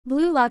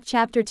Blue Lock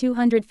Chapter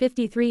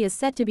 253 is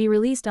set to be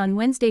released on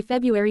Wednesday,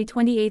 February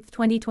 28,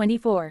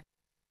 2024.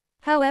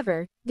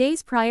 However,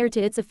 days prior to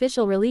its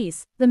official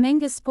release, the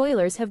manga's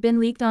spoilers have been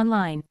leaked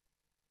online.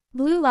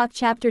 Blue Lock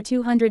Chapter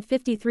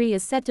 253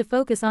 is set to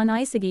focus on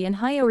Isagi and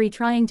Hiori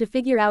trying to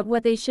figure out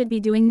what they should be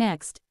doing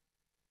next.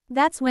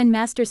 That's when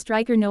Master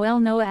Striker Noel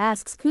Noa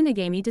asks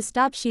Kunigami to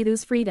stop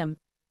Shidou's freedom.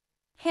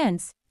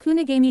 Hence,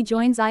 Kunigami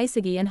joins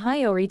Isagi and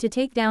Hiori to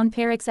take down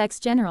Parix X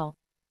Gen.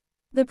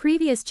 The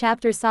previous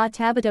chapter saw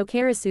Tabito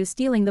Karasu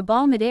stealing the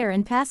ball midair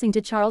and passing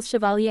to Charles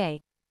Chevalier.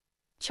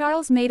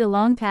 Charles made a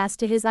long pass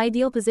to his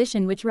ideal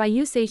position which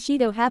Ryusei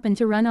Shidou happened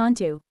to run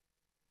onto.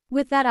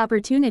 With that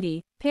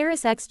opportunity,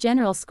 Parix X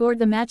Gen scored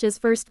the match's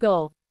first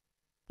goal.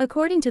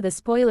 According to the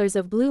spoilers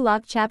of Blue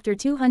Lock Chapter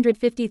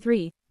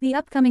 253, the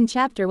upcoming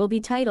chapter will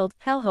be titled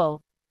Hellhole.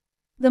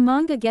 The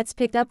manga gets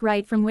picked up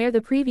right from where the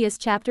previous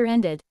chapter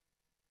ended.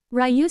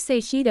 Ryusei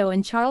Shidou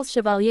and Charles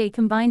Chevalier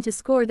combined to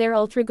score their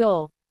ultra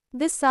goal.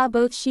 This saw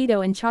both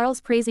Shidou and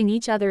Charles praising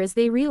each other as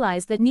they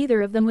realized that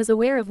neither of them was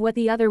aware of what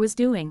the other was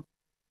doing.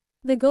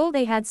 The goal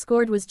they had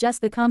scored was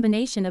just the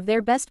combination of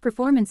their best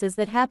performances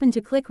that happened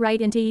to click right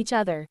into each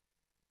other.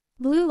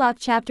 Blue Lock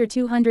Chapter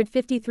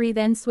 253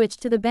 then switched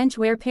to the bench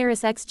where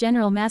Parix X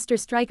Gen Master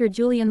Striker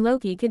Julian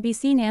Loki could be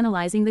seen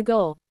analyzing the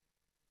goal.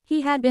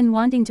 He had been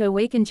wanting to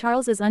awaken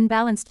Charles's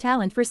unbalanced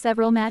talent for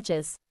several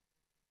matches.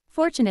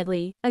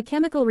 Fortunately, a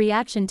chemical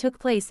reaction took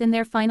place in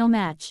their final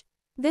match.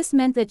 This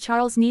meant that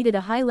Charles needed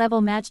a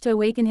high-level match to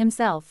awaken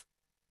himself.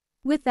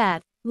 With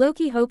that,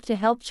 Loki hoped to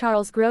help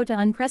Charles grow to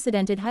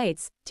unprecedented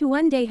heights, to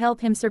one day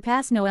help him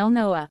surpass Noel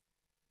Noa.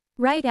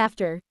 Right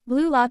after,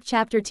 Blue Lock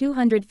Chapter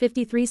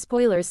 253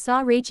 spoilers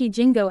saw Ryusei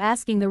Jingo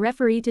asking the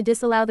referee to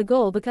disallow the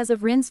goal because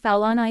of Rin's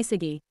foul on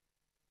Isagi.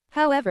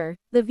 However,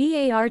 the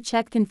VAR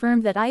check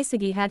confirmed that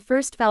Isagi had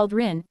first fouled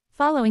Rin,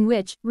 following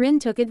which, Rin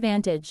took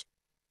advantage.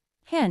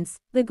 Hence,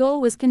 the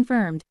goal was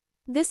confirmed.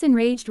 This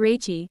enraged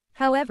Ryusei.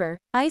 However,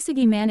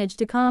 Isagi managed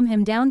to calm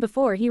him down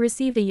before he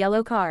received a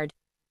yellow card.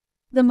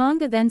 The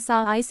manga then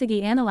saw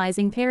Isagi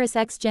analyzing Parix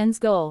X Gen's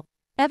goal.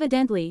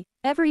 Evidently,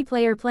 every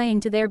player playing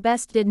to their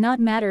best did not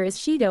matter as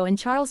Shidou and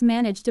Charles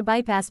managed to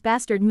bypass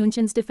Bastard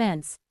Munchen's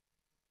defense.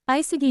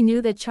 Isagi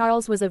knew that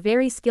Charles was a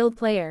very skilled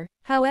player,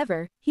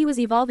 however, he was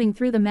evolving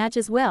through the match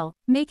as well,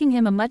 making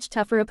him a much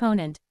tougher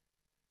opponent.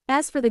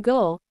 As for the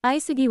goal,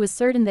 Isagi was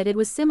certain that it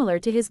was similar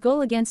to his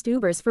goal against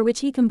Ubers for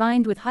which he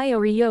combined with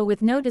Hiori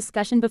with no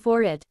discussion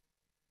before it.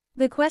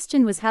 The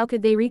question was how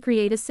could they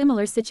recreate a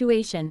similar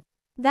situation?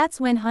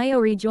 That's when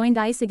Hiori joined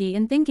Isagi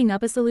in thinking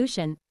up a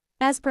solution.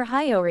 As per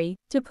Hiori,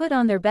 to put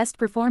on their best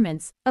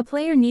performance, a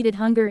player needed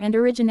hunger and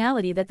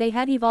originality that they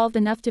had evolved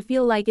enough to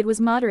feel like it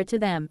was moderate to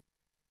them.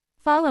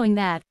 Following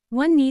that,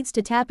 one needs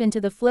to tap into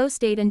the flow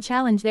state and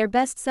challenge their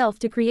best self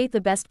to create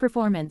the best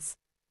performance.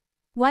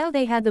 While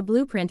they had the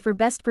blueprint for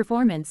best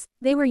performance,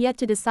 they were yet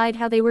to decide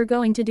how they were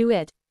going to do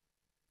it.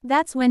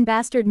 That's when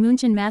Bastard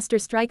Munchen Master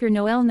Striker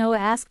Noel Noa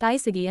asked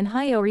Isagi and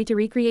Hiori to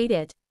recreate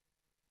it.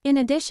 In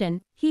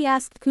addition, he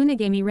asked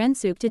Kunigami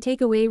Rensuke to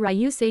take away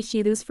Ryusei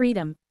Shidou's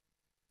freedom.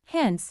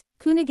 Hence,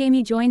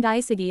 Kunigami joined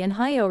Isagi and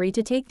Hiori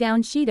to take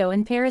down Shidou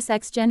and Parix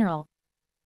X Gen.